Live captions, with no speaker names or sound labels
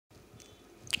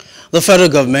The federal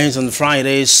government on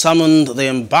Friday summoned the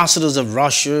ambassadors of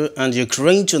Russia and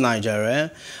Ukraine to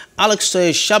Nigeria,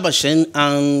 Alexei, Shebarshin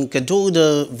and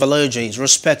Kirdoda, Valerii,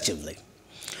 respectively.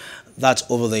 That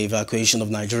over the evacuation of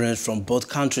Nigerians from both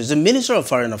countries. The Minister of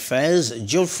Foreign Affairs,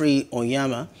 Geoffrey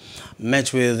Onyema,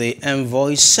 met with the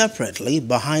envoys separately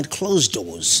behind closed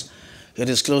doors. He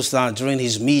disclosed that during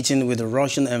his meeting with the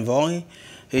Russian envoy,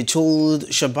 he told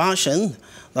Shebarshin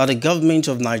that the government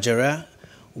of Nigeria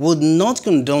would not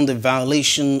condone the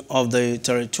violation of the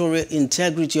territorial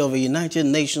integrity of a United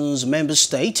Nations member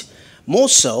state, more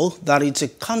so that it's a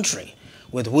country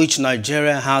with which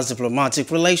Nigeria has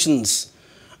diplomatic relations.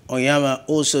 Onyema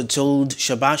also told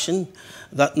Shebarshin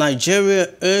that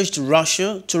Nigeria urged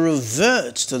Russia to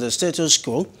revert to the status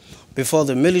quo before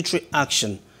the military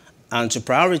action and to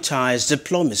prioritize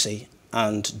diplomacy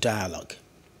and dialogue.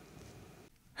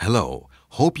 Hello,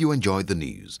 hope you enjoyed the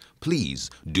news. Please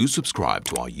do subscribe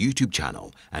to our YouTube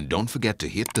channel and don't forget to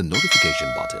hit the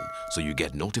notification button so you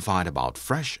get notified about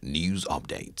fresh news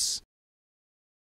updates.